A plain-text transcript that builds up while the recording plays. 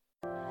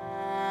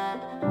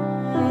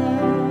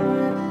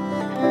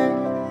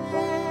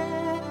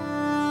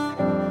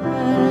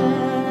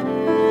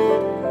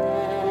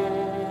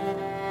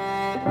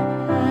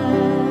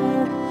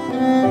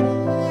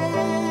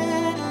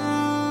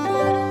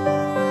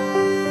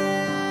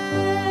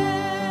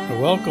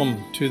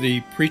Welcome to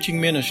the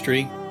preaching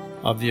ministry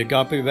of the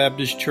Agape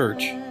Baptist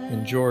Church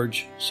in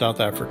George,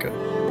 South Africa.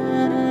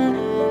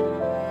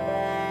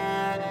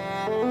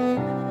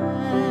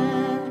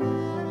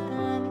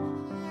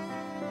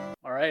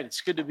 All right,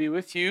 it's good to be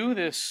with you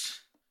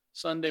this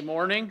Sunday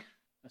morning.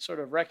 I sort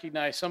of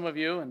recognize some of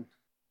you, and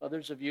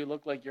others of you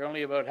look like you're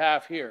only about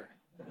half here,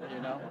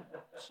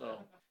 So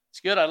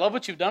it's good. I love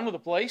what you've done with the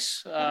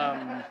place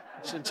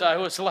since I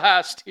was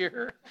last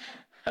here.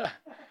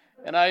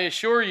 And I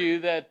assure you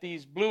that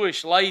these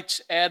bluish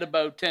lights add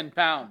about 10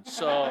 pounds.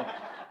 So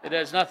it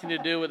has nothing to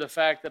do with the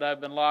fact that I've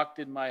been locked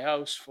in my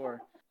house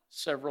for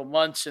several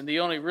months. And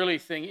the only really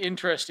thing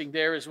interesting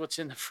there is what's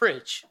in the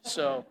fridge.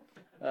 So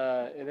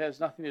it has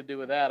nothing to do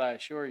with that, I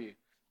assure you.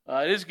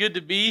 It is good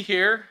to be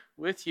here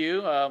with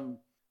you.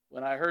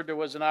 When I heard there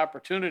was an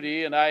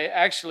opportunity, and I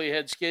actually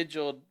had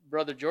scheduled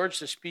Brother George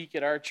to speak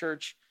at our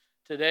church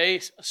today.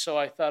 So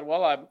I thought,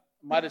 well, I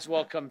might as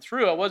well come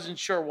through. I wasn't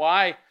sure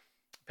why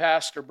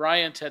Pastor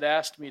Bryant had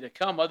asked me to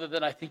come, other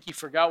than I think he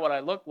forgot what I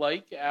look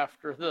like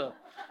after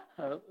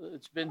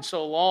it's been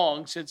so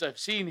long since I've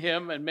seen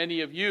him and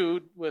many of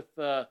you with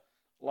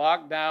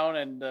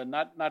lockdown and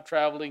not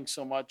traveling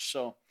so much.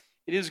 So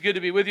it is good to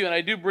be with you, and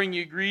I do bring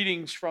you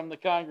greetings from the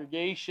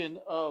congregation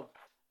of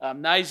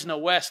Knysna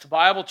West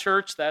Bible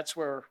Church. That's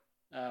where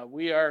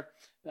we are.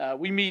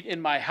 We meet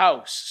in my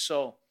house,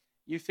 so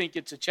you think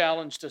it's a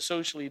challenge to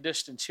socially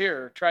distance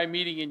here, try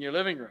meeting in your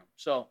living room.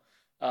 So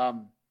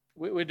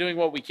we're doing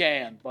what we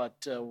can,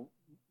 but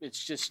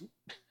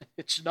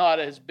it's not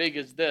as big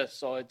as this,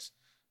 so it's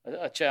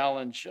a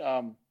challenge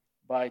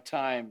by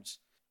times.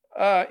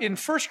 In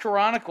 1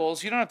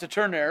 Chronicles, you don't have to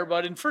turn there,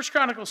 but in 1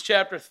 Chronicles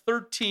chapter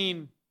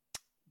 13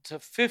 to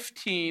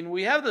 15,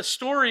 we have the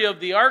story of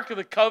the Ark of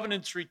the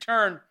Covenant's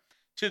return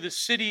to the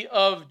city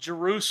of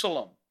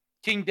Jerusalem.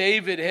 King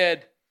David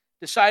had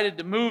decided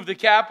to move the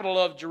capital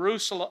of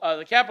Jerusalem,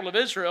 the capital of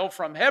Israel,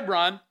 from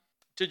Hebron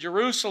to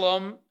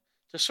Jerusalem,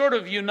 to sort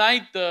of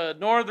unite the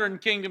northern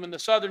kingdom and the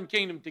southern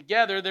kingdom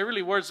together. There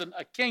really wasn't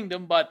a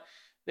kingdom, but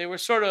they were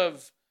sort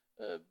of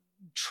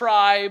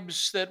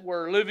tribes that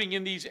were living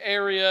in these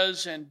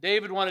areas, and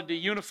David wanted to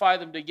unify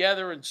them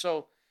together, and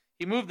so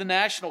he moved the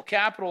national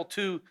capital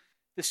to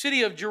the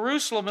city of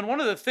Jerusalem. And one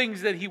of the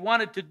things that he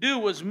wanted to do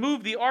was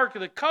move the Ark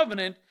of the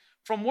Covenant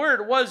from where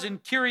it was in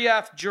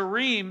Kiriath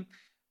Jearim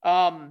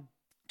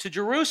to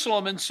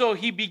Jerusalem. And so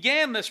he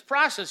began this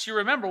process. You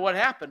remember what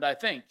happened, I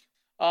think.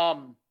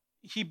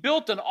 He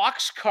built an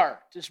ox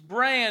cart, this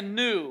brand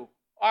new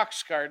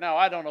ox cart. Now,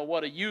 I don't know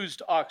what a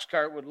used ox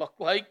cart would look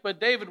like, but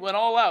David went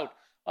all out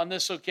on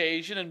this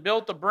occasion and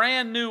built a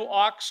brand new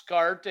ox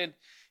cart. And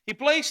he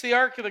placed the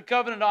Ark of the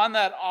Covenant on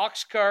that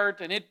ox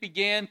cart, and it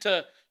began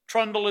to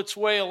trundle its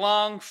way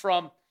along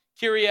from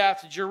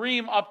Kiriath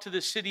Jearim up to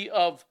the city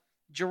of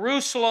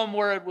Jerusalem,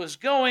 where it was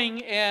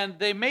going. And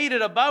they made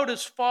it about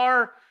as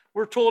far,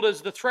 we're told,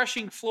 as the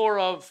threshing floor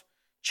of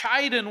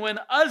Chidon, when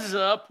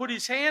Uzzah put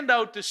his hand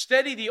out to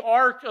steady the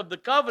Ark of the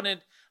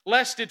Covenant,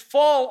 lest it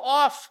fall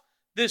off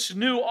this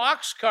new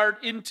ox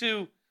cart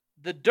into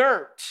the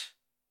dirt.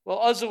 Well,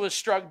 Uzzah was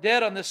struck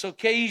dead on this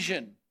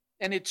occasion,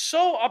 and it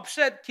so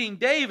upset King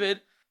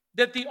David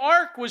that the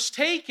ark was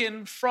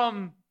taken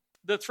from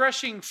the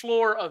threshing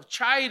floor of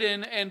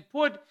Chidon and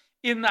put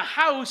in the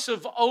house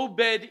of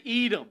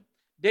Obed-Edom.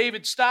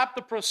 David stopped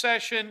the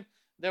procession.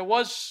 There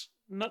was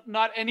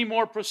not any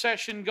more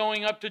procession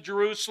going up to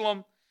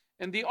Jerusalem.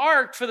 And the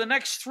ark, for the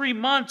next 3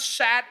 months,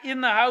 sat in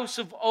the house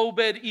of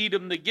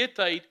Obed-Edom the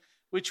Gittite,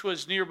 which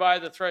was nearby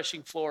the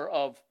threshing floor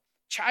of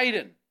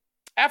Chidon.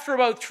 After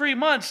about 3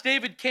 months,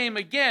 David came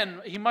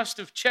again. He must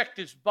have checked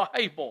his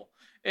Bible,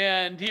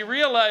 and he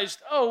realized,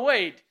 oh,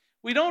 wait,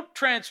 we don't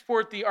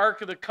transport the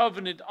Ark of the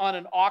Covenant on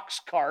an ox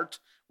cart,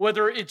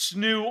 whether it's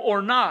new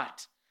or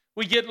not.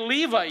 We get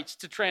Levites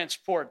to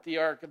transport the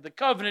Ark of the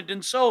Covenant.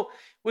 And so,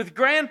 with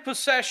grand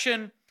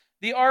procession,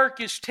 the ark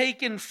is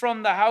taken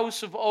from the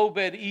house of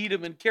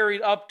Obed-Edom and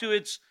carried up to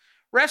its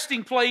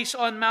resting place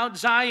on Mount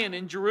Zion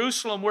in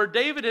Jerusalem, where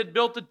David had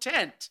built a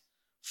tent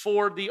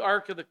for the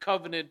Ark of the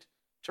Covenant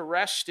to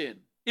rest in.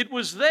 It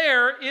was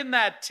there in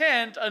that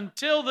tent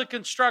until the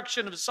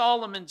construction of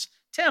Solomon's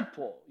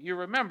temple. You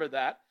remember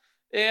that.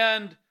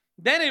 And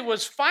then it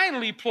was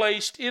finally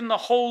placed in the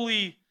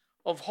Holy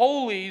of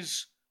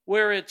Holies,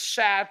 where it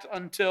sat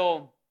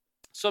until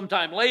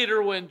sometime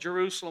later, when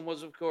Jerusalem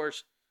was, of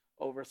course,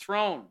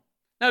 overthrown.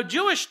 Now,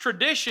 Jewish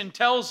tradition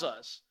tells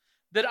us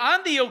that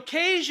on the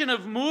occasion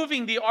of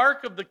moving the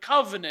Ark of the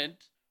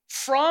Covenant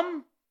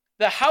from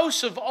the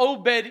house of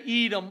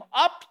Obed-Edom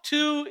up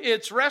to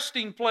its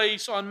resting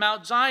place on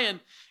Mount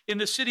Zion in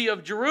the city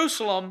of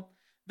Jerusalem,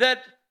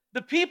 that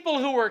the people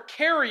who were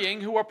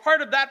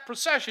part of that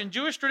procession,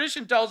 Jewish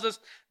tradition tells us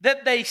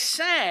that they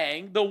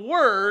sang the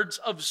words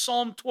of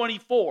Psalm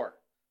 24.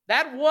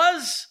 That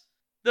was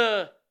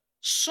the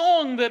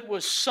song that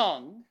was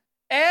sung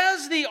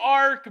as the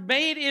ark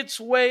made its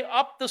way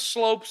up the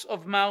slopes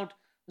of Mount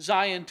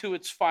Zion to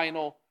its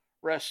final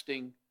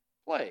resting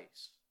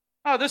place.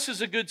 Now, this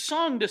is a good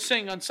song to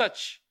sing on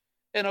such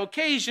an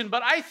occasion,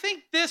 but I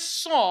think this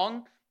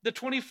song the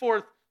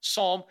 24th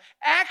Psalm,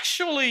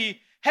 actually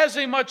has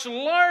a much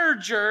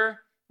larger,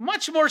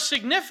 much more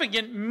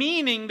significant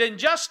meaning than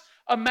just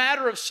a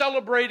matter of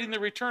celebrating the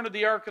return of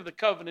the Ark of the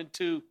Covenant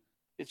to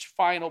its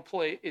final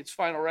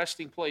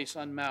resting place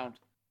on Mount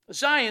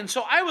Zion.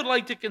 So I would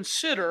like to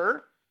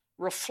consider,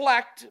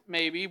 reflect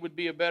maybe would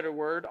be a better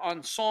word,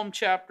 on Psalm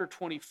chapter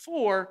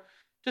 24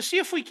 to see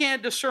if we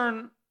can't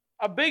discern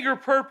a bigger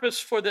purpose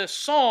for this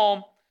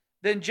psalm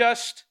than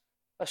just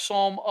a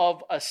psalm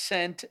of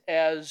ascent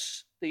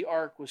as the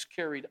ark was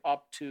carried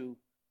up to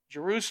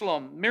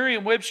Jerusalem.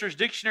 Merriam-Webster's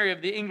Dictionary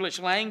of the English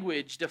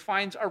Language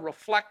defines a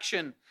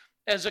reflection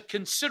as a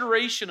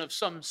consideration of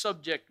some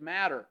subject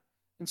matter.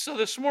 And so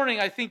this morning,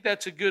 I think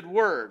that's a good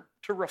word,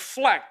 to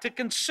reflect, to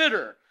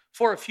consider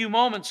for a few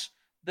moments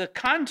the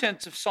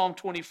contents of Psalm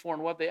 24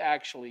 and what they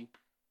actually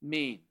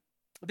mean.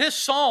 This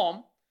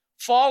psalm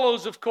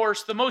follows, of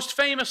course, the most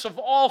famous of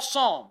all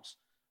psalms.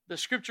 The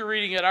scripture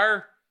reading at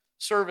our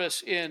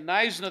service in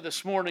Neisner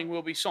this morning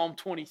will be Psalm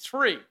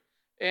 23.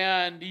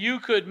 And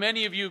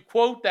many of you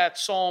quote that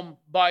psalm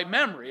by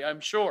memory, I'm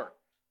sure.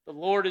 The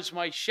Lord is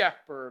my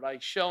shepherd, I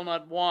shall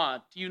not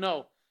want. You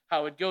know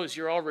how it goes.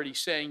 You're already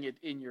saying it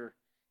in your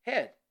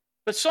head.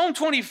 But Psalm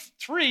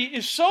 23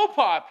 is so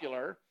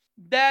popular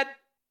that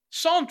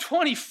Psalm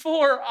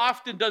 24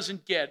 often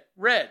doesn't get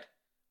read.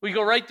 We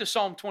go right to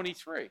Psalm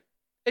 23.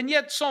 And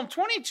yet Psalm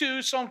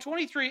 22, Psalm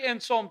 23,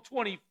 and Psalm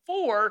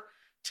 24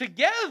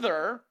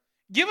 together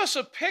give us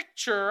a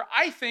picture,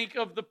 I think,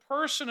 of the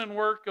person and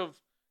work of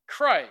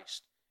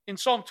Christ. In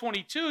Psalm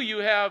 22, you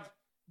have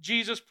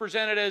Jesus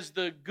presented as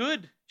the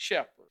good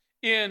shepherd.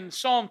 In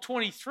Psalm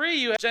 23,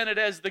 you have presented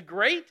as the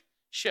great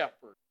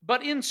shepherd.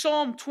 But in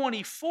Psalm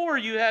 24,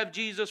 you have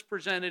Jesus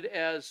presented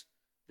as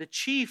the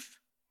chief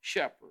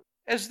shepherd.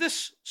 As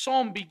this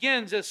psalm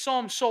begins, as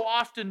psalms so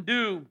often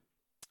do,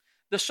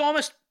 the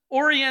psalmist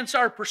orients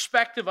our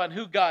perspective on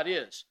who God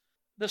is.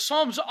 The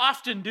psalms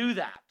often do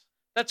that.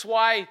 That's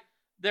why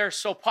they're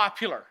so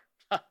popular.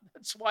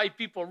 That's why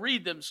people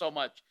read them so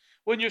much.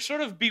 When you're sort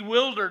of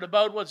bewildered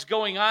about what's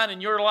going on in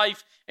your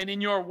life and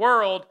in your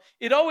world,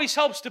 it always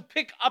helps to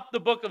pick up the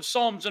book of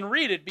Psalms and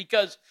read it,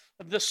 because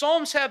the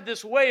Psalms have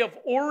this way of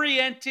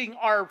orienting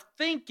our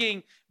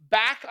thinking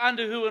back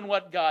onto who and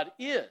what God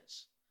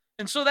is.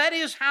 And so that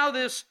is how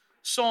this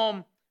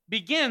psalm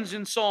begins.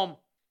 In Psalm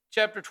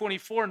chapter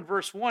 24 and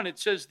verse 1, it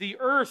says, "The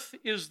earth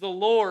is the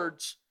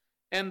Lord's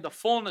and the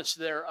fullness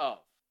thereof."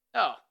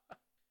 Oh,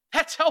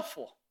 that's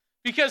helpful.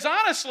 Because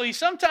honestly,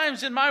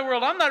 sometimes in my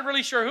world, I'm not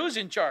really sure who's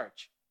in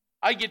charge.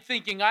 I get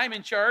thinking I'm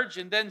in charge,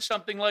 and then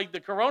something like the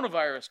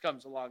coronavirus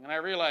comes along, and I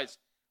realize,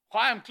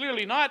 well, I'm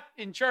clearly not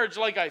in charge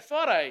like I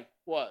thought I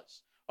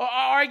was. Or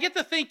I get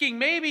to thinking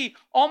maybe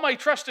all my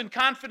trust and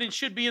confidence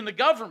should be in the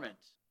government.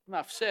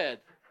 Enough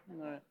said.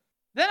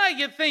 Then I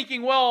get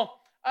thinking, well,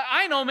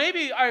 I know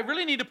maybe I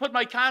really need to put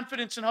my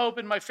confidence and hope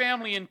in my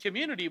family and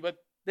community, but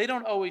they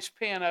don't always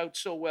pan out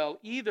so well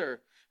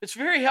either. It's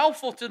very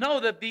helpful to know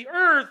that the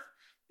earth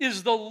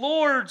is the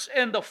Lord's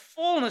and the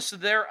fullness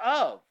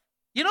thereof.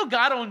 You know,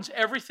 God owns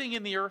everything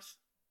in the earth.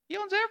 He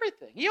owns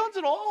everything. He owns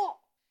it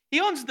all. He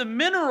owns the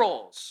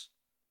minerals,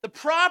 the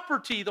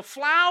property, the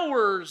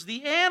flowers,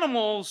 the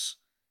animals.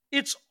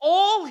 It's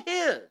all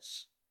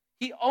his.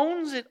 He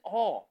owns it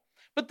all.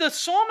 But the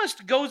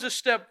psalmist goes a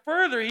step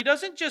further. He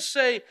doesn't just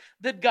say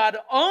that God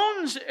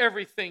owns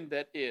everything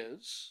that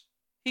is.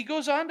 He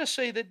goes on to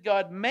say that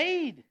God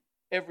made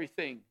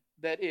everything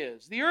that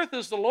is. The earth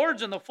is the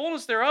Lord's and the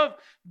fullness thereof,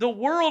 the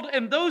world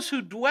and those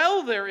who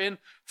dwell therein,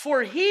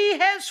 for he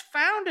has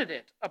founded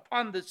it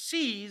upon the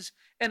seas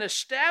and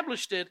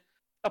established it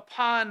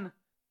upon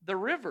the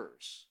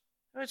rivers.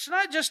 It's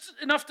not just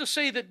enough to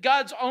say that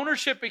God's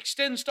ownership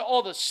extends to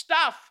all the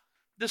stuff.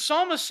 The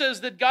psalmist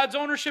says that God's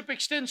ownership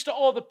extends to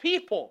all the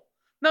people.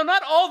 Now,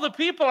 not all the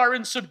people are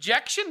in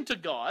subjection to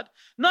God.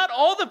 Not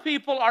all the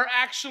people are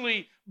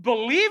actually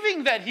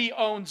believing that he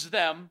owns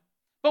them.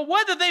 But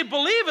whether they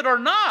believe it or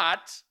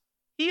not,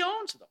 he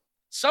owns them.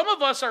 Some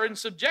of us are in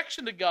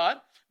subjection to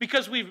God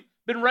because we've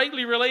been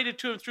rightly related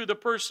to him through the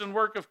person and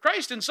work of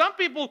Christ. And some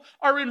people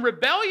are in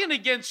rebellion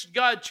against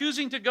God,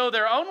 choosing to go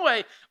their own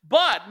way.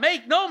 But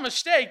make no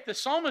mistake, the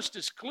psalmist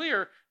is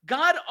clear.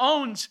 God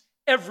owns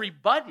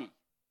everybody.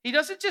 He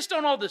doesn't just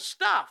own all the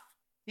stuff.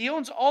 He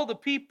owns all the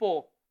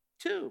people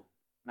too.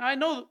 Now, I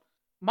know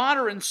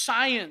modern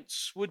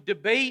science would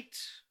debate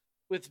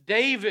with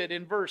David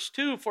in verse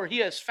 2, for he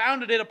has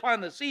founded it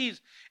upon the seas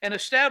and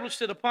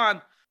established it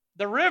upon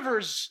the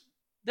rivers.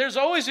 There's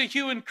always a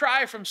hue and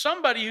cry from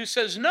somebody who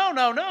says, no.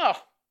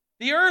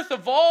 The earth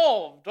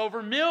evolved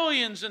over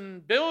millions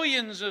and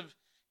billions of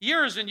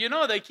years, and you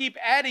know, they keep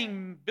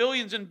adding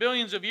billions and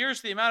billions of years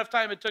to the amount of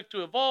time it took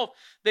to evolve.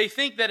 They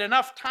think that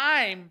enough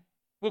time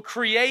will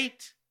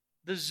create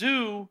the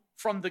zoo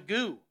from the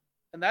goo,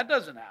 and that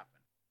doesn't happen.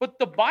 But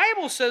the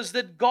Bible says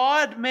that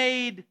God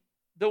made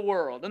the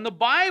world. And the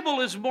Bible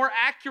is more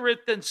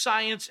accurate than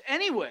science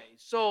anyway.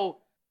 So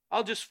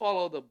I'll just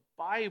follow the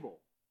Bible.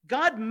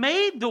 God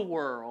made the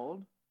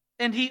world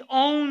and he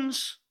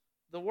owns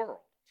the world.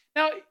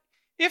 Now,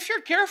 if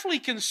you're carefully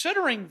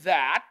considering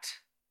that,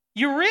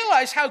 you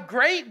realize how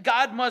great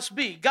God must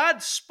be.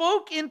 God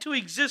spoke into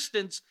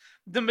existence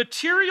the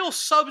material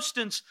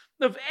substance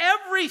of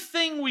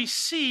everything we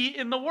see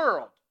in the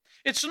world.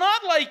 It's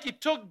not like it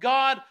took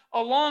God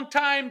a long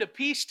time to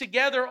piece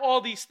together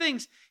all these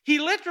things. He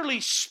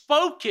literally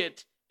spoke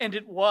it, and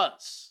it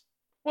was.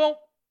 Well,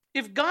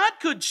 if God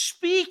could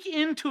speak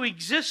into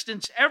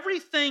existence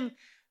everything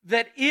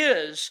that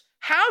is,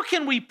 how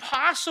can we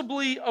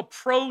possibly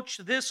approach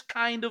this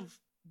kind of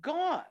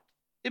God?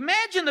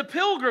 Imagine the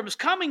pilgrims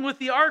coming with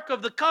the Ark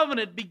of the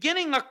Covenant,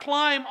 beginning a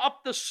climb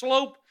up the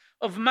slope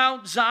of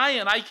Mount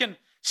Zion. I can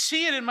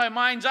see it in my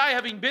mind's eye,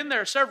 having been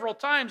there several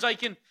times. I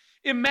can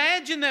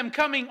imagine them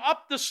coming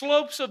up the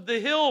slopes of the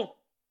hill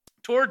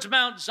towards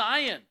Mount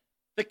Zion.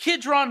 The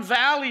Kidron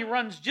Valley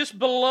runs just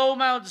below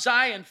Mount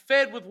Zion,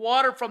 fed with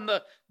water from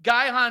the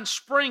Gihon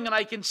Spring, and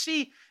I can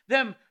see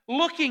them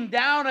looking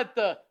down at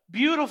the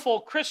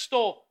beautiful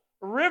crystal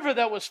river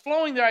that was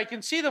flowing there. I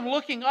can see them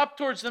looking up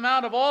towards the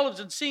Mount of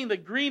Olives and seeing the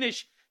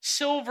greenish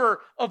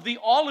silver of the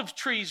olive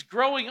trees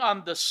growing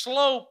on the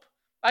slope.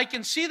 I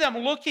can see them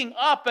looking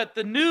up at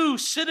the new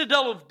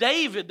citadel of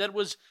David that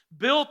was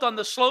built on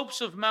the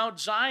slopes of Mount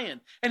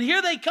Zion. And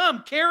here they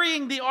come,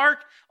 carrying the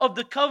Ark of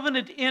the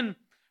Covenant in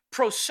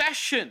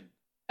procession.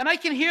 And I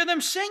can hear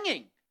them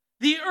singing,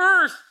 "The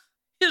earth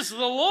is the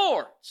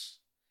Lord's,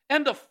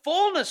 and the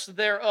fullness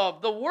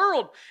thereof, the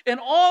world, and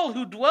all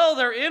who dwell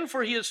therein,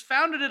 for he has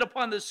founded it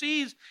upon the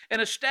seas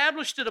and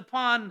established it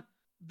upon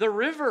the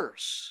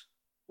rivers."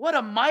 What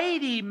a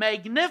mighty,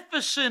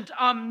 magnificent,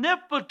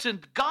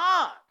 omnipotent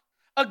God.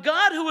 A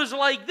God who is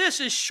like this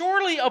is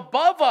surely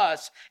above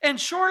us and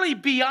surely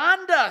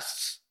beyond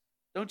us,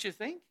 don't you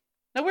think?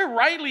 Now, we're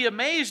rightly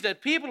amazed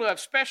at people who have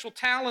special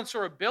talents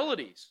or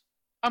abilities.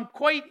 I'm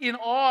quite in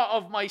awe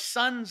of my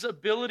son's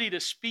ability to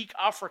speak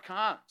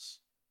Afrikaans,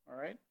 all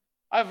right?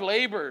 I've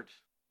labored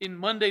in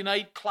Monday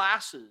night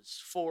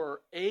classes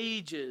for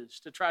ages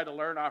to try to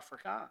learn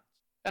Afrikaans,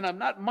 and I'm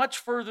not much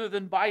further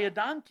than by a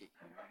donkey.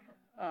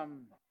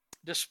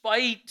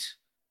 Despite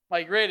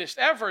my greatest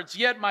efforts,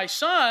 yet my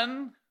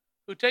son,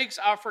 who takes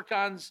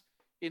Afrikaans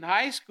in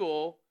high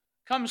school,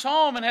 comes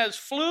home and has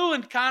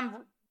fluent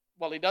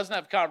he doesn't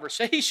have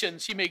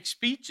conversations, he makes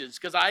speeches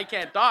because I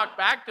can't talk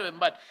back to him,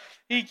 but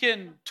he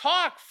can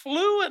talk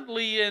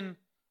fluently in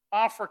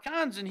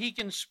Afrikaans and he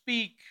can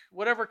speak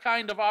whatever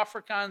kind of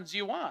Afrikaans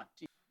you want.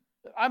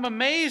 I'm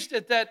amazed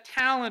at that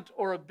talent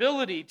or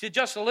ability to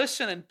just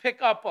listen and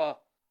pick up a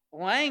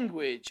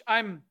language.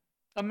 I'm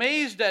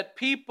amazed at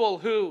people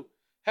who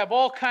have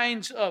all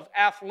kinds of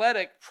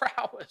athletic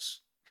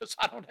prowess because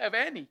I don't have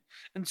any.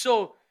 And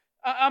so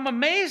I'm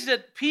amazed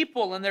at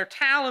people and their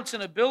talents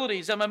and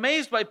abilities. I'm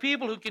amazed by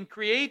people who can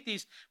create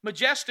these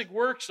majestic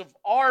works of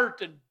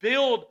art and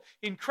build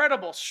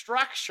incredible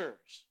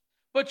structures.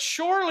 But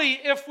surely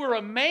if we're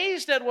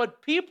amazed at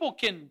what people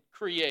can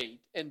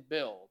create and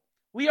build,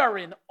 we are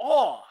in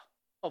awe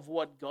of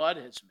what God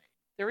has made.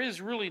 There is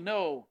really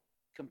no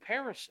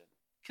comparison.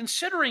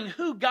 Considering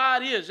who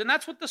God is, and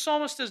that's what the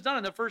psalmist has done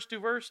in the first two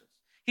verses.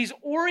 He's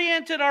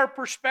oriented our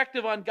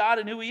perspective on God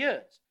and who he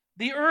is.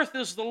 The earth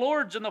is the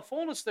Lord's and the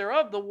fullness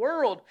thereof, the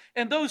world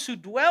and those who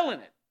dwell in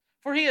it.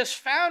 For he has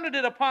founded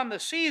it upon the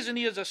seas and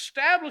he has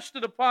established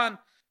it upon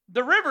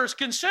the rivers.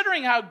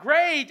 Considering how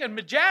great and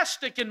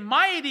majestic and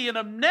mighty and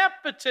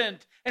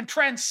omnipotent and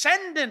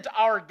transcendent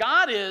our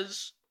God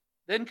is,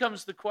 then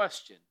comes the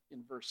question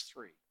in verse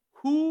 3.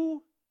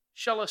 Who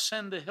shall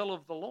ascend the hill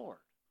of the Lord?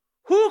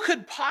 Who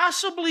could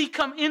possibly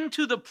come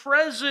into the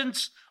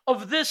presence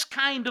of this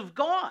kind of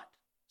God?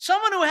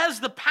 Someone who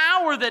has the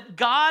power that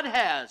God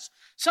has.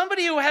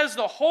 Somebody who has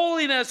the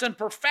holiness and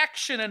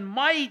perfection and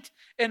might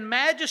and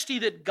majesty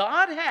that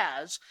God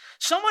has.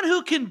 Someone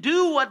who can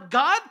do what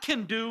God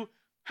can do.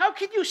 How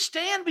can you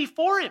stand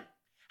before him?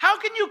 How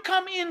can you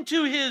come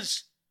into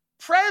his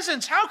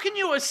presence? How can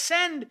you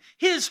ascend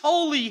his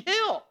holy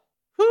hill?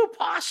 Who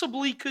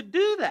possibly could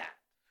do that?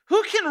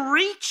 Who can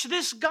reach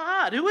this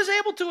God? Who is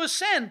able to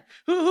ascend?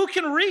 Who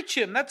can reach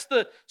him? That's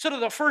the sort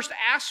of the first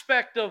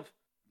aspect of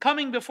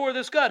coming before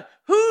this God.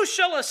 Who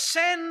shall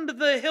ascend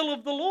the hill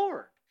of the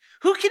Lord?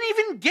 Who can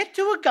even get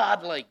to a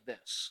God like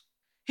this?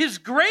 His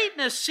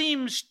greatness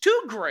seems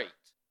too great.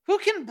 Who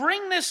can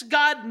bring this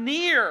God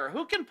near?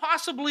 Who can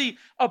possibly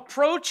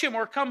approach him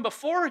or come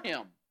before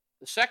him?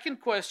 The second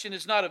question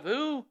is not of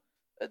who.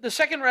 The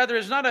second, rather,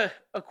 is not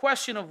a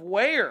question of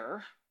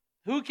where.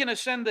 Who can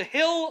ascend the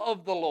hill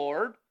of the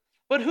Lord?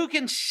 But who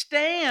can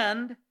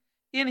stand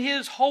in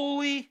his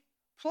holy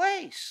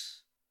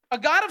place? A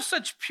God of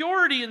such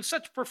purity and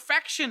such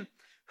perfection,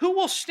 who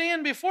will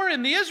stand before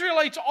him? The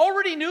Israelites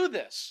already knew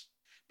this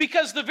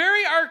because the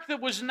very ark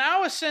that was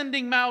now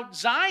ascending Mount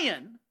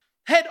Zion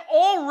had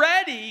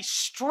already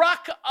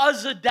struck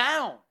Uzzah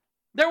down.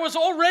 There was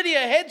already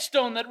a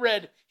headstone that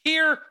read,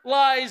 "Here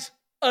lies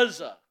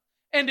Uzzah."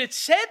 And it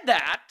said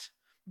that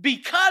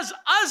because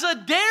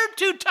Uzzah dared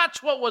to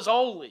touch what was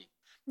holy.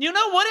 You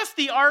know, what if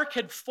the ark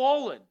had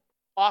fallen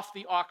off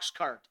the ox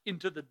cart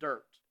into the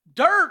dirt?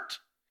 Dirt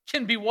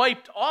can be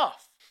wiped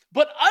off.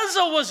 But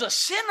Uzzah was a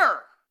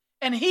sinner,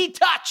 and he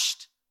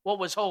touched what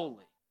was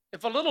holy.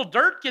 If a little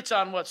dirt gets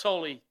on what's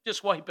holy,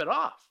 just wipe it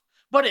off.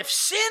 But if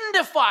sin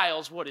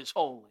defiles what is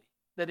holy,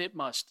 then it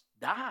must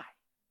die.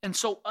 And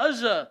so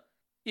Uzzah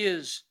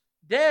is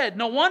dead.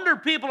 No wonder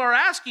people are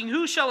asking,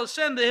 who shall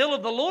ascend the hill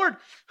of the Lord?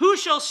 Who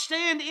shall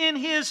stand in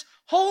his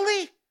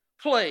holy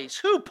place?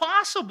 Who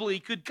possibly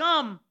could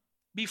come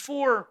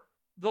before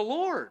the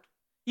Lord?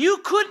 You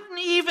couldn't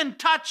even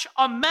touch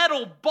a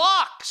metal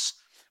box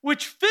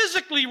which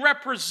physically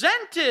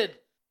represented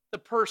the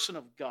person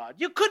of God.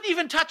 You couldn't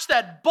even touch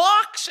that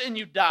box and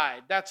you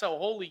died. That's how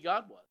holy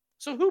God was.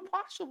 So who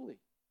possibly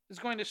is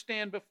going to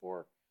stand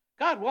before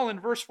God? Well, in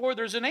verse 4,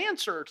 there's an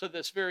answer to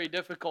this very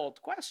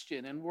difficult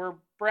question, and we're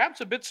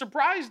perhaps a bit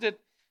surprised at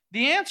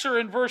the answer.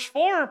 In verse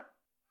 4,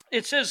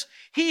 it says,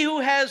 he who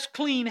has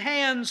clean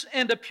hands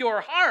and a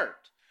pure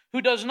heart,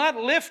 who does not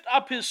lift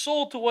up his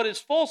soul to what is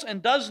false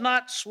and does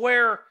not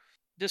swear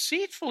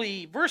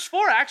deceitfully. Verse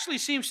 4 actually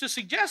seems to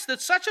suggest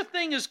that such a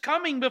thing as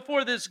coming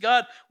before this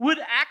God would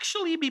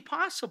actually be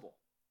possible.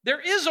 There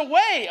is a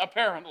way,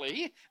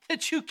 apparently,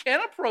 that you can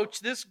approach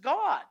this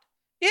God.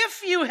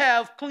 If you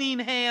have clean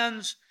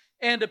hands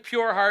and a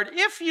pure heart,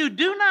 if you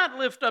do not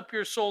lift up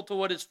your soul to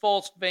what is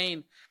false,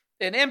 vain,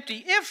 and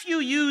empty, if you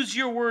use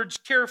your words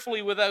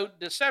carefully without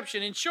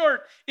deception, in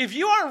short, if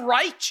you are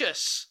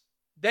righteous,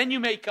 then you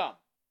may come.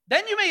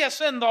 Then you may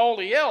ascend the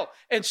holy hill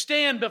and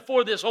stand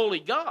before this holy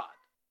God.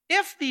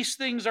 If these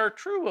things are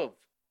true of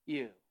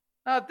you.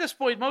 Now, at this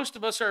point, most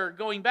of us are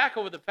going back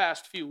over the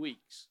past few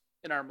weeks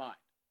in our mind,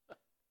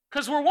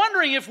 because we're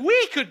wondering if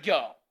we could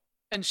go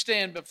and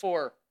stand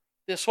before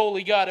this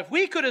holy God, if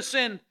we could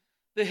ascend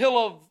the hill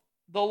of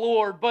the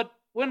Lord. But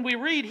when we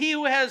read, he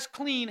who has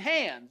clean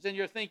hands, and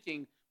you're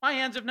thinking, my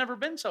hands have never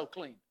been so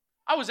clean.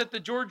 I was at the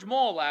George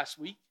Mall last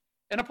week,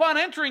 and upon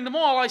entering the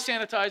mall, I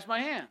sanitized my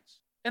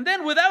hands. And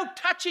then without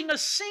touching a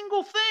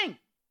single thing,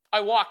 I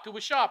walked to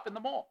a shop in the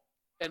mall.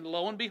 And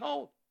lo and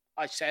behold,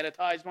 I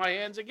sanitized my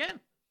hands again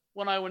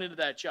when I went into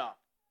that shop.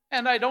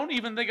 And I don't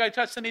even think I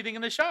touched anything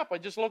in the shop. I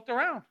just looked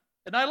around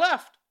and I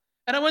left.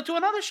 And I went to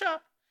another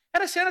shop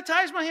and I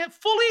sanitized my hands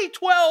fully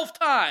 12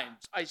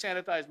 times. I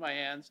sanitized my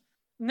hands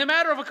in the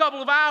matter of a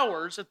couple of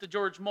hours at the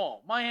George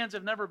Mall. My hands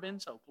have never been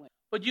so clean.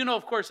 But you know,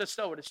 of course, that's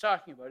not what it's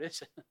talking about.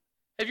 It's,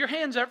 have your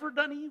hands ever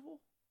done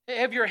evil?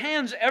 Have your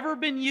hands ever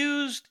been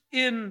used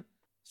in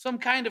some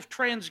kind of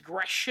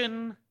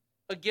transgression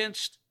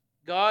against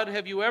God?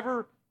 Have you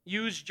ever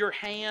used your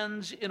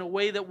hands in a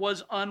way that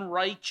was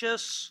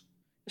unrighteous?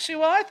 You see,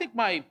 well, I think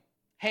my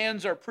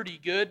hands are pretty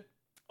good.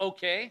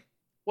 Okay.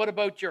 What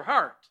about your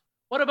heart?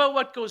 What about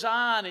what goes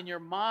on in your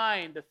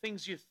mind, the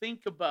things you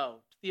think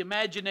about, the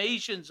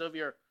imaginations of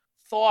your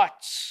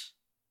thoughts?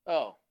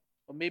 Oh,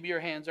 well, maybe your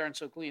hands aren't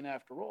so clean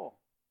after all.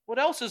 What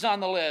else is on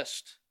the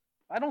list?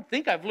 I don't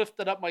think I've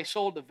lifted up my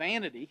soul to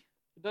vanity.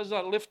 It does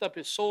not lift up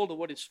his soul to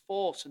what is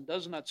false and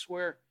does not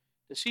swear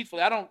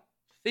deceitfully. I don't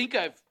think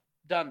I've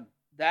done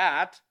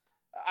that.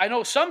 I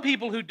know some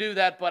people who do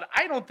that, but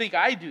I don't think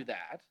I do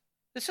that.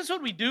 This is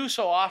what we do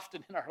so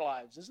often in our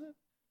lives, isn't it?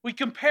 We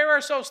compare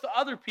ourselves to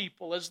other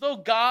people as though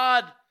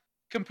God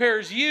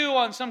compares you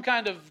on some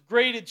kind of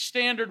graded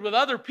standard with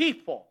other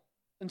people.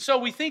 And so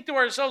we think to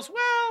ourselves,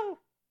 well,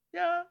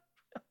 yeah,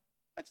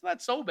 that's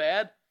not so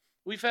bad.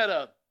 We've had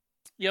a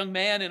young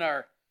man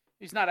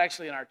he's not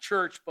actually in our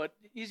church, but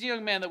he's a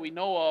young man that we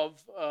know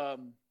of,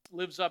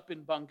 lives up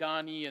in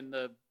Bangani in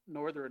the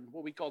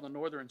what we call the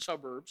northern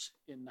suburbs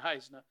in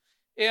Haisna.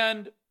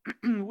 And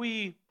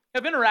we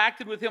have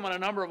interacted with him on a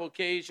number of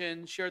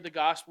occasions, shared the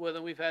gospel with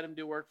him. We've had him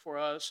do work for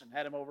us and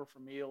had him over for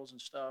meals and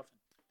stuff.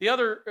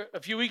 A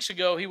few weeks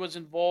ago, he was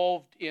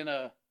involved in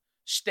a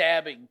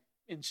stabbing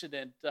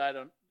incident.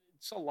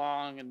 It's a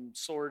long and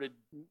sordid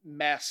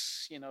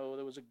mess. You know,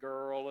 there was a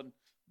girl and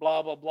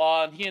blah, blah,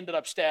 blah. And he ended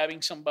up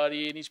stabbing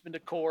somebody, and he's been to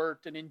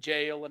court and in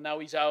jail, and now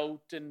he's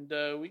out. And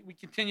we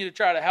continue to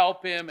try to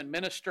help him and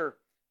minister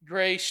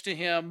grace to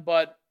him.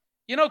 But,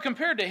 you know,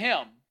 compared to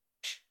him,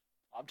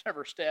 I've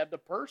never stabbed a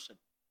person.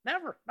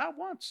 Never, not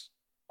once.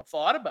 I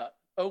thought about it.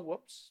 Oh,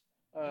 whoops.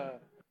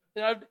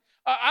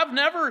 I've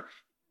never,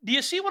 do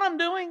you see what I'm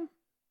doing?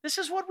 This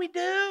is what we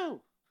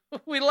do.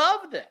 We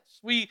love this.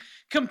 We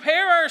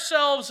compare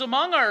ourselves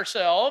among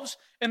ourselves,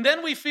 and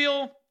then we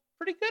feel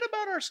pretty good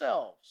about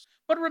ourselves.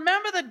 But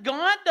remember that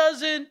God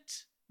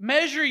doesn't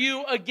measure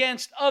you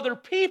against other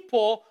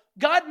people.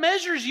 God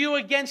measures you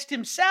against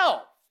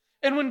himself.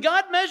 And when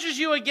God measures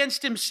you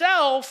against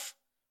himself,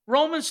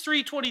 Romans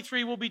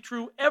 3:23 will be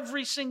true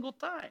every single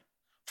time.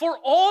 For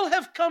all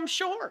have come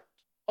short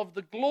of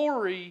the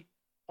glory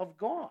of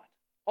God.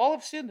 All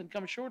have sinned and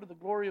come short of the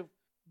glory of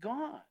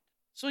God.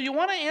 So you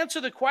want to answer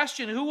the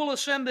question, who will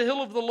ascend the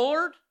hill of the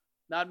Lord?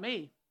 Not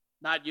me,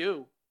 not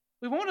you.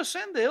 We won't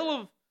ascend the hill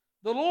of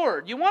the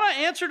Lord. You want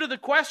to answer to the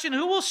question,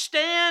 who will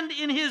stand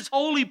in his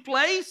holy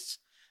place?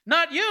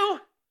 Not you,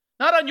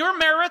 not on your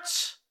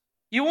merits.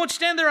 You won't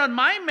stand there on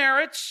my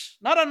merits,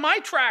 not on my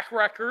track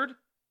record.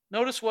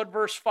 Notice what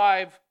verse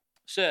 5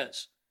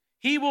 says.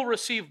 He will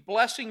receive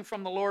blessing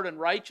from the Lord and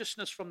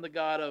righteousness from the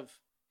God of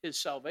his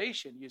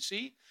salvation. You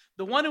see,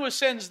 the one who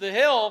ascends the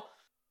hill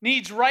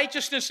needs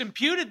righteousness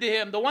imputed to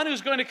him. The one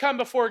who's going to come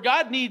before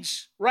God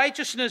needs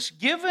righteousness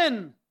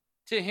given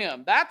to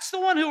him. That's the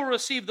one who will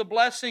receive the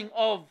blessing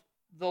of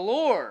the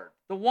Lord.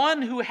 The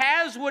one who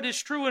has what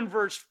is true in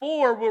verse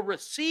 4 will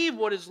receive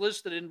what is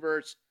listed in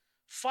verse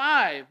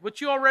 5.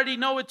 But you already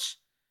know it's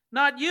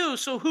not you.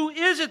 So who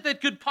is it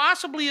that could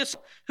possibly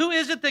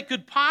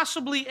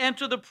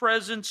enter the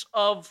presence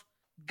of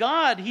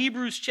God?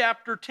 Hebrews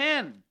chapter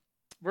 10,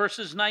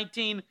 verses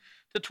 19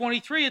 to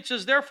 23. It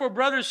says, therefore,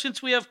 brothers,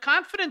 since we have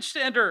confidence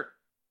to enter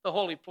the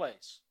holy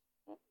place.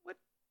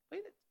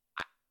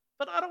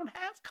 But I don't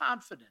have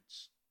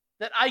confidence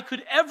that I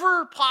could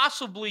ever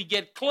possibly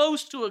get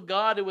close to a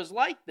God who was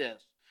like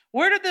this.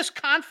 Where did this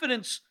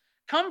confidence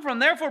come from?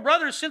 Therefore,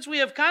 brothers, since we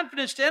have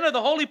confidence to enter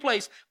the holy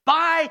place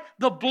by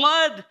the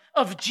blood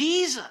of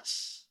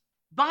Jesus,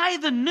 by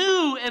the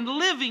new and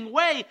living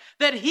way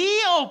that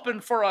he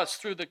opened for us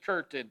through the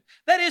curtain,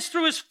 that is,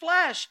 through his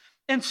flesh.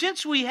 And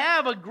since we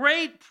have a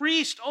great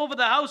priest over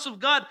the house of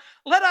God,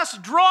 let us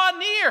draw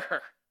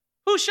near.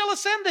 Who shall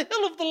ascend the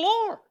hill of the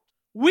Lord?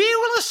 We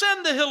will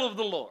ascend the hill of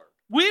the Lord.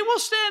 We will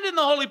stand in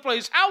the holy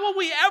place. How will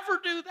we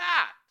ever do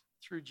that?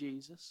 Through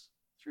Jesus.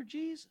 Through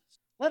Jesus.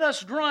 Let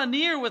us draw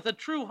near with a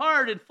true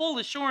heart and full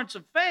assurance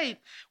of faith,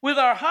 with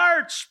our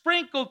hearts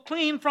sprinkled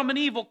clean from an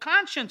evil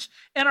conscience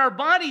and our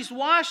bodies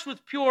washed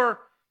with pure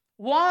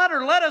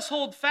water. Let us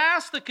hold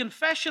fast the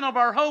confession of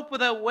our hope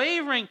without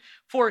wavering,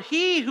 for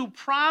he who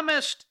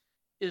promised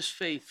is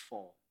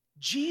faithful.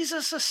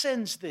 Jesus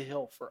ascends the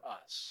hill for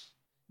us.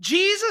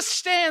 Jesus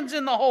stands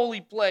in the holy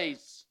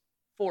place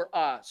for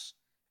us.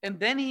 And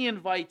then he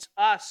invites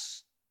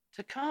us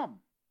to come.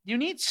 You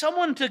need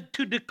someone to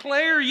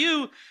declare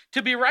you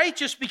to be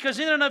righteous, because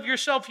in and of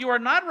yourself you are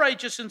not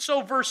righteous. And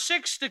so verse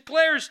 6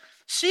 declares,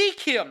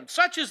 seek him.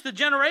 Such is the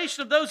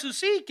generation of those who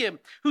seek him,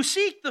 who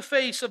seek the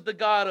face of the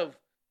God of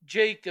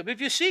Jacob. If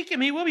you seek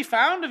him, he will be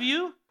found of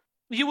you.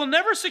 You will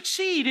never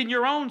succeed in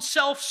your own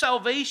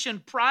self-salvation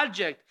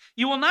project.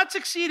 You will not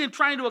succeed in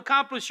trying to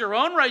accomplish your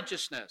own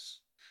righteousness.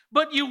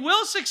 But you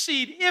will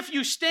succeed if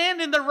you stand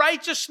in the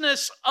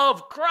righteousness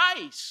of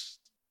Christ.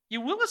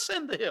 You will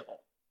ascend the hill.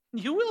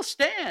 You will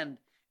stand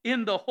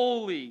in the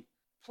holy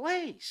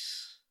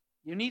place.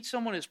 You need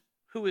someone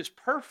who is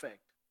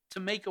perfect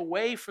to make a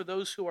way for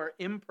those who are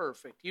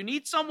imperfect. You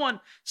need someone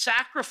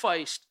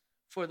sacrificed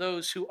for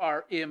those who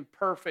are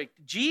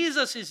imperfect.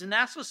 Jesus is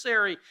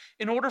necessary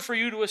in order for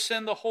you to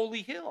ascend the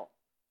holy hill.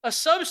 A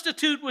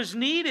substitute was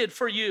needed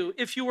for you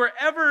if you were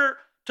ever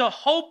to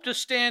hope to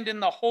stand in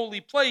the holy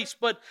place.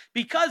 But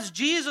because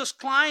Jesus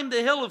climbed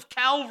the hill of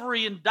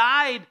Calvary and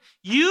died,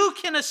 you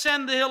can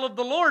ascend the hill of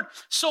the Lord.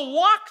 So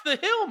walk the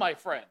hill, my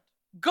friend.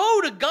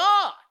 Go to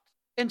God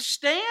and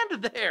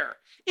stand there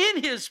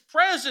in his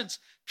presence,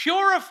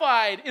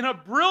 purified in a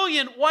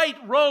brilliant white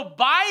robe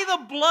by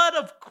the blood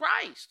of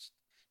Christ,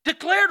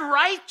 declared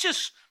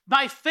righteous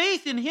by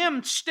faith in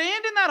him.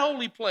 Stand in that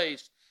holy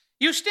place.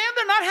 You stand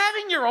there not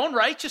having your own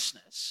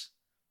righteousness,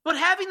 but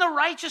having the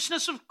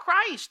righteousness of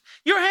Christ.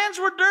 Your hands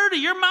were dirty.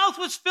 Your mouth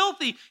was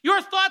filthy.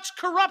 Your thoughts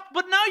corrupt,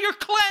 but now you're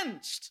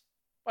cleansed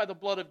by the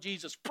blood of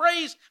Jesus.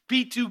 Praise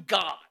be to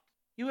God.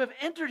 You have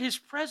entered his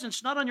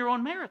presence not on your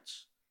own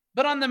merits,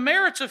 but on the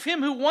merits of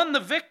him who won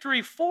the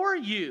victory for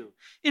you.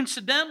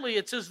 Incidentally,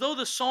 it's as though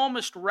the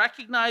psalmist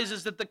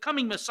recognizes that the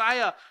coming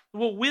Messiah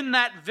will win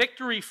that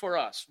victory for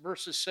us,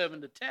 verses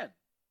 7 to 10.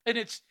 And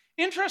it's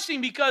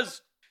interesting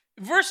because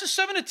verses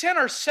 7 to 10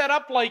 are set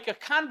up like a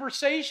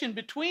conversation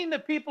between the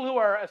people who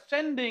are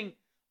ascending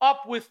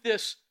up with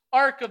this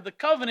Ark of the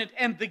Covenant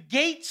and the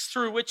gates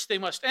through which they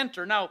must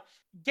enter. Now,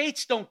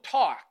 gates don't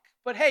talk,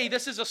 but hey,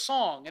 this is a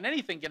song, and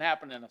anything can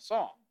happen in a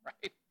song,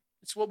 right?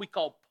 It's what we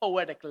call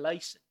poetic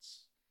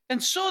license.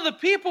 And so the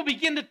people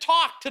begin to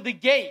talk to the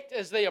gate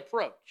as they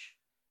approach.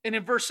 And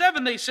in verse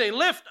 7, they say,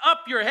 lift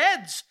up your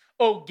heads,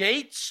 O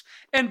gates,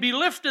 and be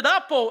lifted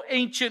up, O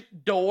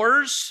ancient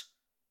doors,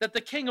 that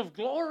the King of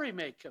glory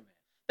may come in.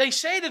 They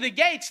say to the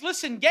gates,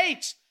 listen,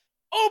 gates,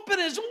 open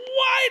as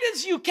wide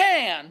as you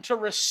can to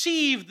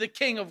receive the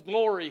King of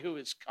glory who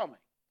is coming.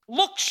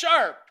 Look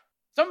sharp.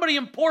 Somebody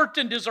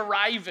important is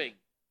arriving.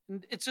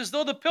 And it's as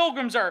though the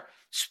pilgrims are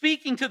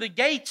speaking to the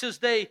gates as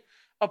they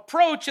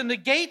approach, and the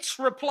gates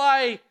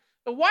reply,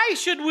 why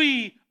should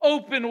we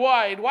open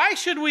wide? Why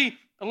should we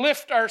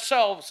lift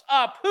ourselves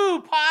up?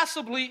 Who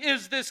possibly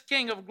is this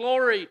King of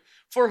glory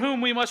for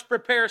whom we must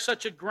prepare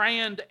such a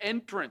grand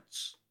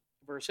entrance?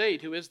 Verse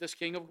 8, who is this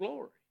King of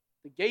glory?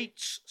 The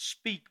gates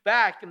speak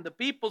back, and the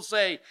people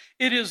say,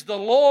 it is the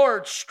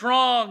Lord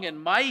strong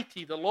and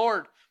mighty, the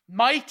Lord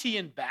mighty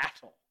in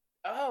battle.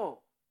 Oh,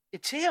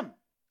 it's him.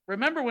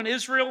 Remember when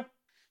Israel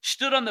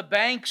stood on the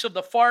banks of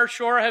the far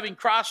shore, having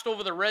crossed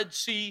over the Red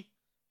Sea?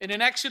 And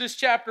in Exodus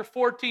chapter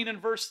 14 and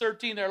verse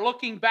 13, they're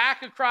looking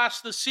back across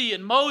the sea,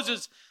 and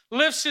Moses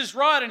lifts his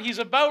rod, and he's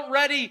about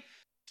ready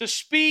to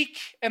speak,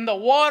 and the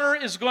water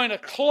is going to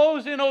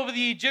close in over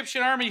the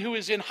Egyptian army, who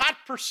is in hot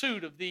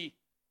pursuit of the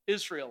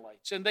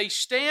Israelites. And they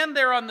stand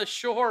there on the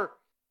shore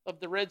of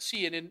the Red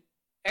Sea. And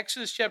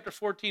Exodus chapter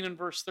 14 and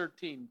verse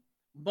 13.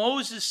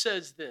 Moses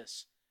says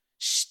this,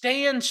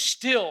 stand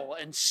still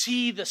and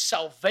see the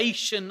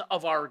salvation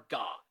of our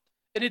God.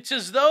 And it's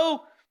as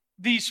though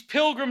these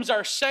pilgrims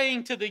are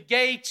saying to the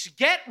gates,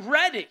 get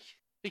ready,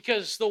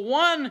 because the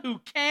one who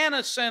can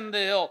ascend the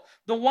hill,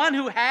 the one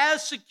who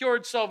has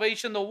secured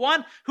salvation, the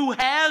one who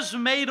has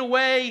made a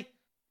way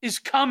is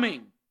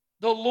coming.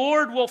 The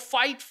Lord will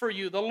fight for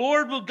you. The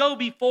Lord will go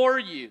before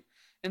you.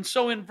 And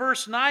so in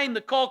verse 9,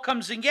 the call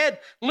comes again.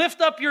 Lift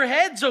up your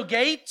heads, O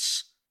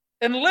gates,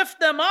 and lift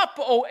them up,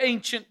 O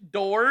ancient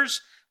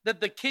doors,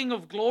 that the King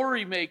of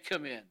glory may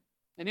come in.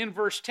 And in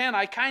verse 10,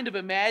 I kind of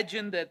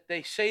imagine that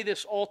they say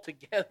this all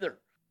together.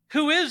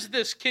 Who is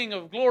this King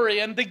of glory?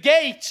 And the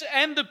gates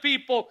and the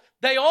people,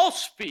 they all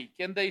speak,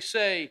 and they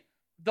say,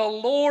 the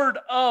Lord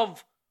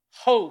of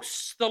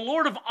hosts, the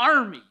Lord of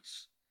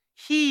armies.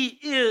 He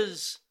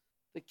is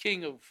the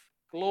King of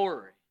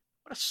glory.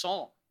 What a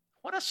song.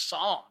 What a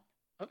song.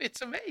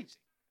 It's amazing.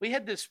 We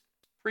had this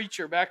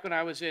preacher back when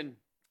I was in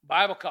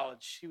Bible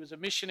college. He was a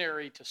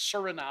missionary to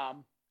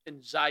Suriname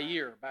and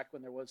Zaire, back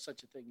when there was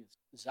such a thing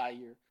as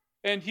Zaire.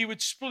 And he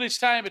would split his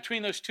time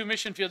between those two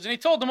mission fields. And he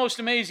told the most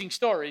amazing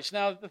stories.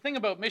 Now, the thing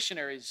about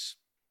missionaries,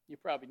 you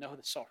probably know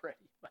this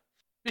already, but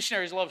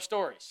missionaries love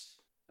stories.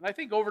 And I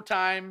think over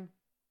time,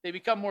 they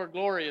become more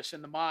glorious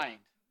in the mind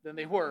than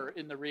they were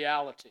in the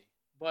reality.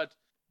 But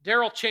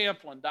Daryl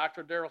Champlin,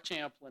 Dr. Daryl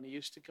Champlin, he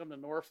used to come to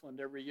Northland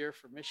every year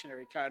for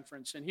missionary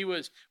conference. And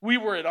we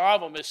were in awe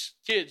of him as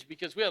kids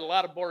because we had a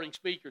lot of boring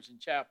speakers in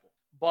chapel.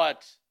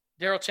 But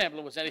Daryl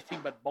Champlin was anything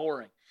but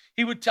boring.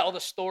 He would tell the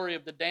story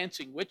of the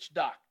dancing witch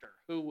doctor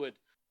who would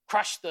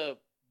crush the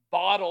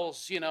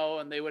bottles,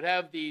 and they would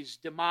have these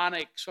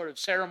demonic sort of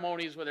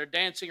ceremonies where they're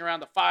dancing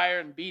around the fire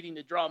and beating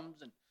the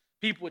drums, and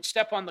people would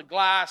step on the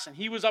glass. And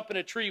he was up in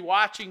a tree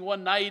watching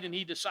one night, and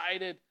he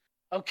decided,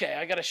 okay,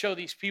 I got to show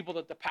these people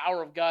that the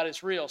power of God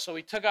is real. So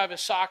he took off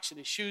his socks and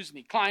his shoes, and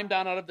he climbed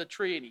down out of the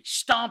tree, and he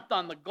stomped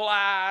on the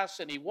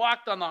glass, and he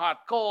walked on the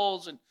hot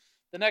coals. And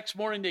the next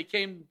morning they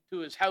came to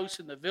his house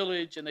in the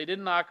village, and they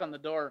didn't knock on the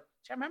door.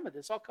 See, I remember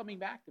this all coming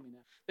back to me now.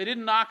 They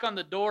didn't knock on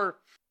the door.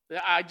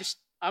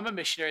 I'm a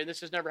missionary.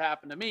 This has never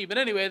happened to me. But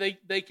anyway,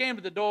 they came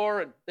to the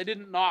door, and they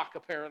didn't knock,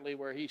 apparently,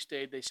 where he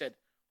stayed. They said,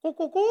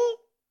 "Coo-coo-coo,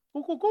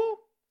 coo-coo-coo."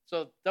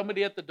 So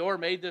somebody at the door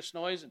made this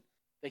noise, and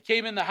they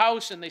came in the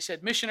house, and they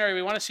said, "Missionary,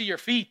 we want to see your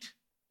feet."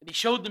 And he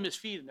showed them his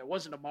feet, and there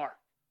wasn't a mark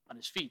on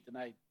his feet. And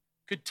I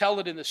could tell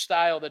it in the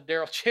style that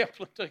Daryl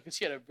Champlin took, because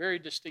he had a very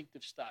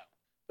distinctive style.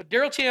 But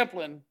Daryl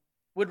Champlin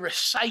would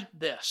recite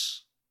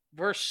this,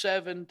 verse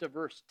 7 to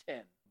verse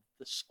 10,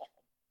 the psalm.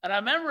 And I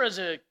remember as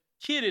a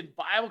kid in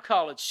Bible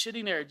college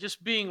sitting there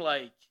just being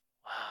like,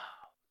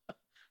 wow,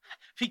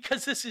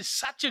 because this is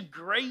such a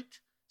great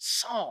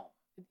psalm.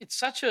 It's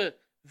such a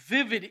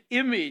vivid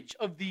image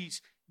of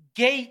these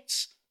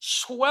gates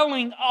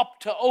swelling up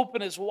to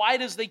open as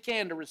wide as they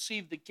can to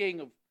receive the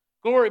King of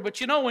glory. But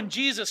when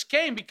Jesus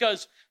came,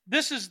 because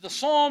this is the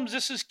Psalms,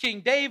 this is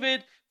King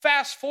David,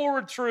 fast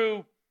forward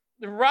through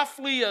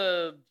roughly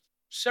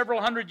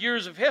several hundred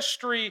years of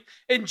history,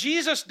 and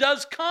Jesus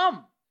does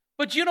come.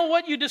 But you know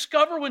what you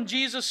discover when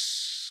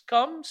Jesus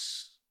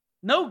comes?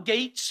 No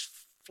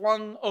gates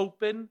flung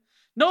open,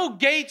 no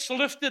gates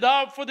lifted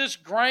up for this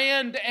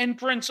grand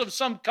entrance of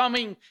some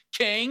coming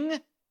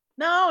king.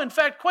 No, in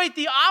fact, quite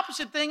the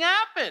opposite thing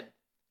happened.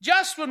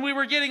 Just when we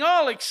were getting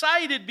all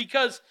excited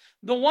because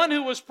the one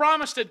who was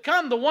promised had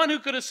come, the one who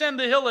could ascend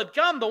the hill had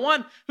come, the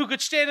one who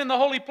could stand in the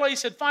holy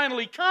place had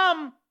finally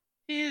come,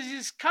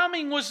 his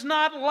coming was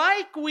not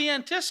like we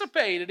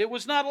anticipated. It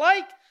was not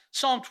like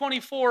Psalm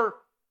 24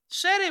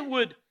 said it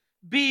would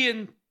be.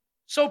 And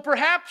so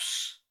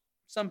perhaps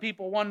some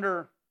people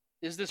wonder,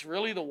 is this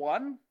really the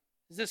one?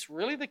 Is this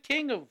really the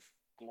King of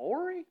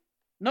glory?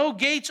 No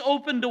gates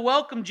opened to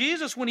welcome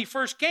Jesus when he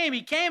first came.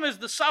 He came as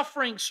the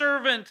suffering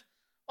servant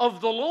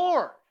of the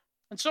Lord.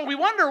 And so we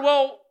wonder,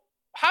 well,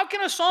 how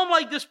can a psalm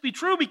like this be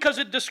true? Because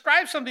it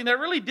describes something that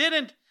really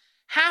didn't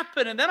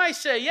happen. And then I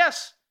say,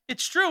 yes,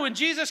 it's true. When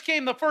Jesus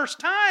came the first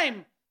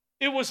time,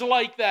 it was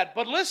like that.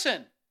 But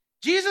listen,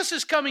 Jesus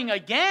is coming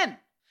again.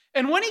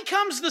 And when he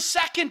comes the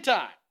second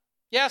time,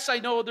 yes, I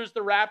know there's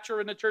the rapture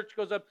and the church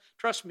goes up.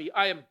 Trust me,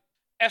 I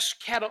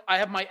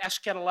have my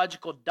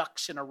eschatological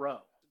ducks in a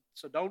row.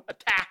 So don't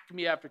attack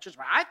me after church.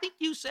 I think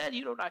you said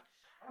you don't.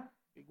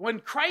 When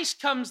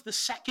Christ comes the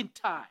second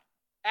time,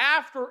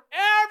 after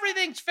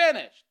everything's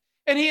finished,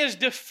 and he has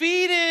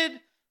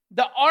defeated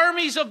the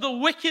armies of the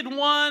wicked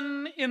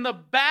one in the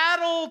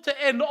battle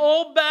to end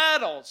all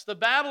battles, the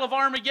battle of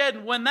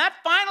Armageddon, when that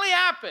finally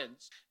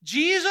happens,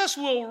 Jesus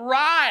will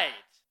ride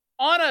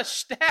on a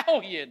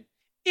stallion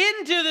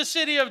into the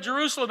city of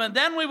Jerusalem, and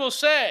then we will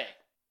say,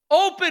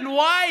 "Open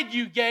wide,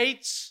 you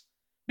gates,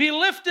 be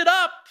lifted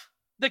up,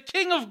 the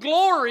King of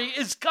glory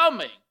is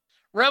coming."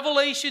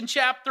 Revelation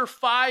chapter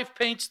 5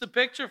 paints the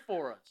picture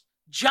for us.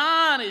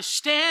 John is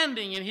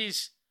standing and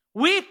he's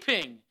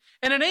weeping.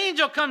 And an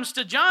angel comes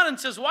to John and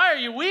says, "Why are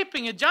you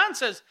weeping?" And John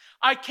says,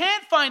 "I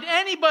can't find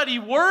anybody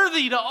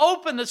worthy to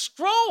open the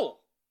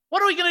scroll.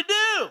 What are we going to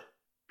do?"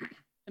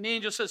 And the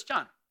angel says,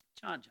 John,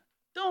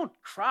 don't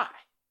cry.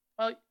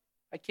 Well,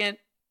 I can't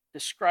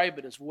describe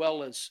it as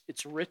well as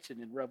it's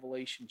written in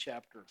Revelation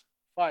chapter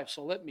 5.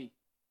 So let me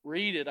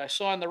read it. I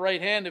saw in the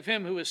right hand of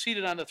him who was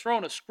seated on the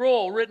throne a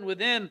scroll written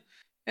within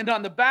and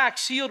on the back,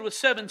 sealed with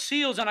 7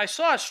 seals. And I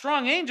saw a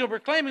strong angel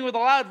proclaiming with a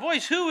loud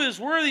voice, who is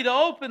worthy to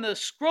open the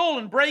scroll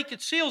and break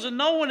its seals? And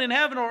no one in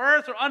heaven or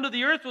earth or under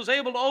the earth was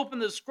able to open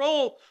the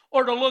scroll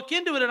or to look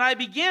into it. And I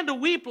began to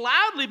weep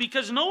loudly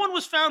because no one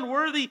was found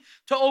worthy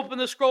to open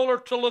the scroll or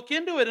to look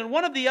into it. And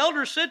one of the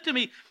elders said to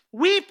me,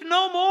 weep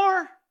no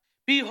more.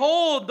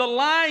 Behold, the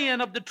Lion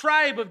of the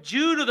tribe of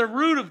Judah, the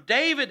root of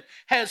David,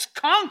 has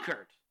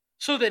conquered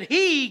so that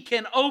he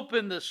can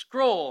open the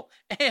scroll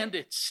and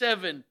its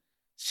 7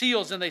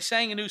 seals. And they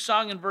sang a new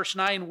song in verse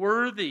 9,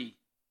 worthy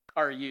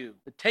are you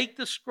to take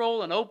the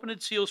scroll and open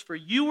its seals, for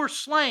you were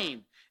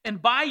slain,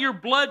 and by your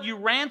blood you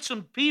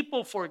ransomed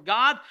people for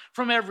God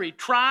from every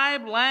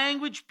tribe,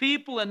 language,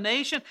 people, and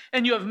nation,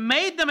 and you have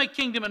made them a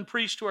kingdom and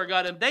priests to our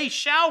God, and they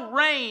shall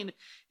reign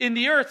in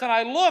the earth. And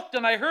I looked,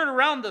 and I heard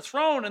around the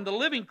throne and the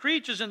living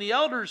creatures and the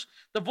elders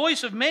the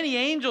voice of many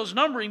angels,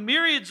 numbering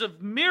myriads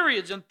of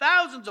myriads and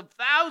thousands of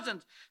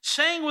thousands,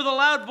 saying with a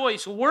loud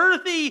voice,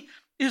 worthy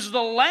is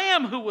the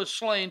Lamb who was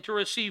slain to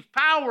receive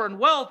power and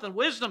wealth and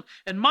wisdom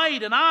and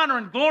might and honor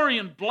and glory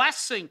and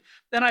blessing.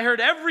 Then I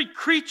heard every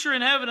creature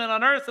in heaven and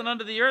on earth and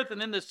under the earth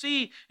and in the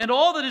sea and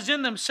all that is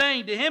in them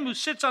saying, to him who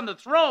sits on the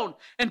throne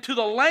and to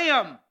the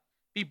Lamb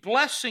be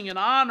blessing and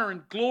honor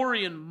and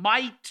glory and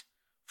might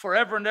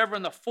forever and ever.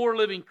 And the 4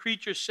 living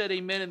creatures said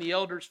amen, and the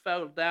elders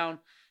fell down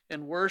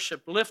and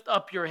worshiped. Lift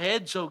up your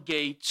heads, O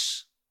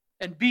gates,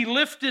 and be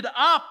lifted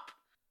up,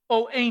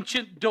 O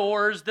ancient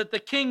doors, that the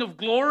King of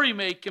glory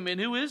may come in.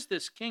 Who is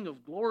this King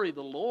of glory?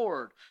 The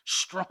Lord,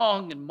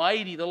 strong and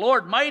mighty, the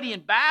Lord mighty in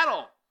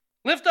battle.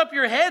 Lift up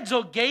your heads,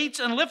 O gates,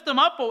 and lift them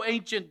up, O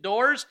ancient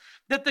doors,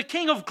 that the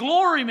King of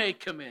glory may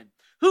come in.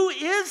 Who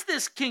is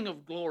this King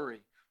of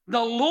glory?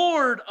 The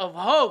Lord of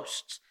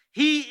hosts.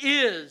 He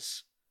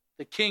is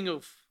the King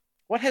of...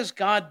 What has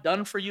God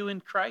done for you in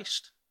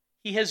Christ?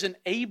 He has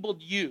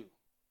enabled you,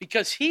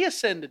 because he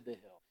ascended the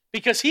hill,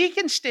 because he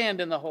can stand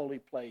in the holy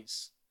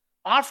place,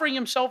 offering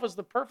himself as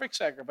the perfect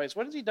sacrifice.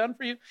 What has he done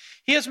for you?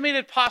 He has made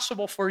it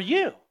possible for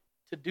you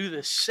to do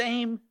the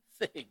same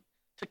thing,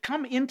 to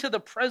come into the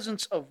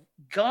presence of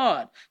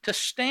God, to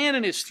stand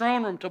in his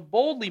throne room, to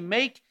boldly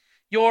make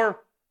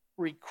your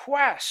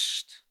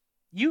request.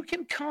 You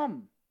can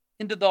come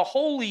into the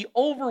holy,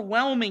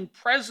 overwhelming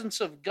presence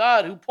of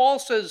God, who Paul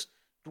says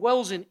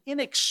dwells in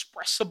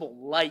inexpressible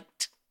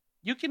light.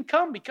 You can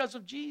come because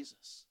of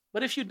Jesus.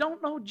 But if you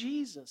don't know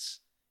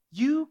Jesus,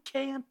 you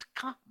can't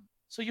come.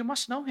 So you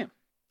must know him.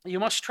 You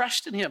must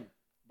trust in him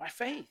by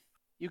faith.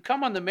 You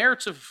come on the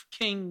merits of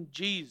King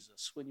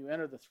Jesus when you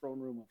enter the throne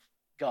room of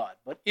God.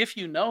 But if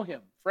you know him,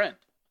 friend,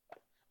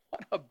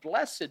 what a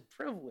blessed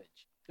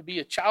privilege to be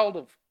a child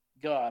of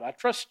God. I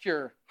trust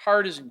your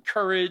heart is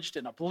encouraged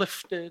and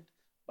uplifted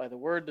by the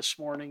word this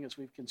morning as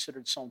we've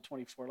considered Psalm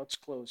 24. Let's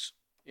close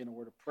in a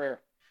word of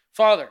prayer.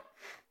 Father,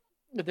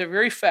 the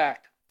very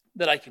fact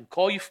that I can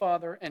call you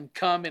Father and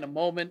come in a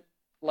moment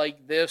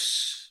like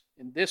this,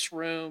 in this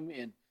room,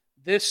 in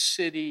this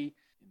city,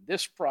 in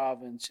this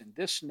province, in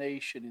this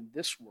nation, in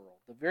this world,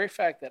 the very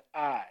fact that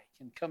I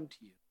can come to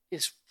you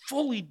is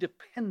fully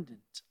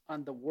dependent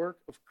on the work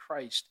of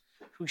Christ,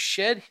 who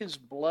shed his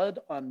blood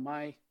on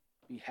my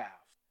behalf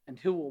and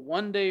who will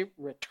one day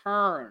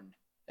return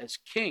as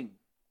king,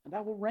 and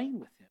I will reign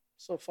with him.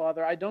 So,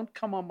 Father, I don't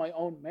come on my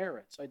own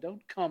merits. I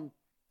don't come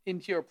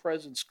into your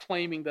presence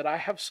claiming that I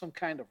have some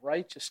kind of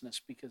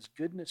righteousness, because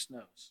goodness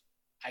knows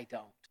I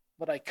don't.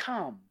 But I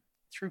come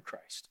through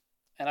Christ,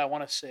 and I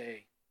want to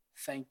say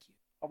thank you.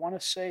 I want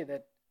to say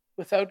that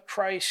without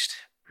Christ,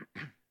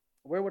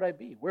 where would I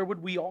be? Where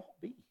would we all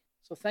be?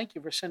 So thank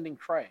you for sending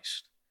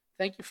Christ.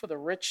 Thank you for the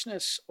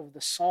richness of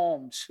the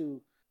Psalms, who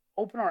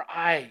open our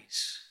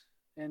eyes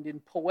and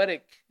in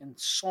poetic and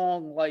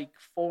song-like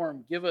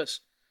form give us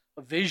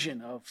a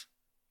vision of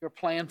your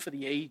plan for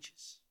the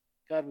ages.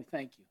 God, we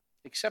thank you.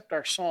 Accept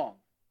our song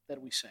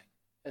that we sing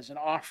as an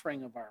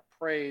offering of our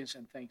praise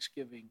and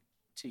thanksgiving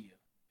to you,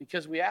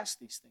 because we ask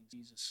these things,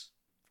 Jesus,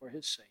 for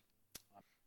his sake.